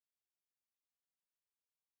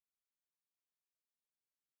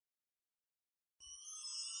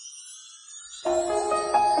The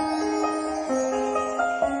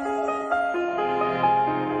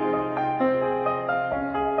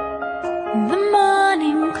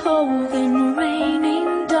morning cold and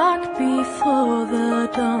raining, dark before the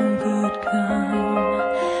dawn could come.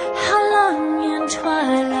 How long in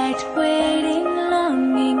twilight waiting,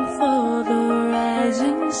 longing for the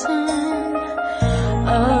rising sun.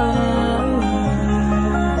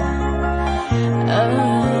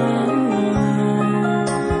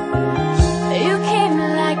 You came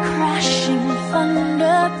like crashing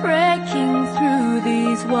thunder, breaking through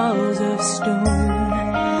these walls of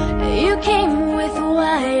stone. You came with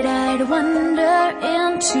wide-eyed wonder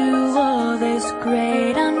into all this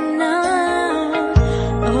great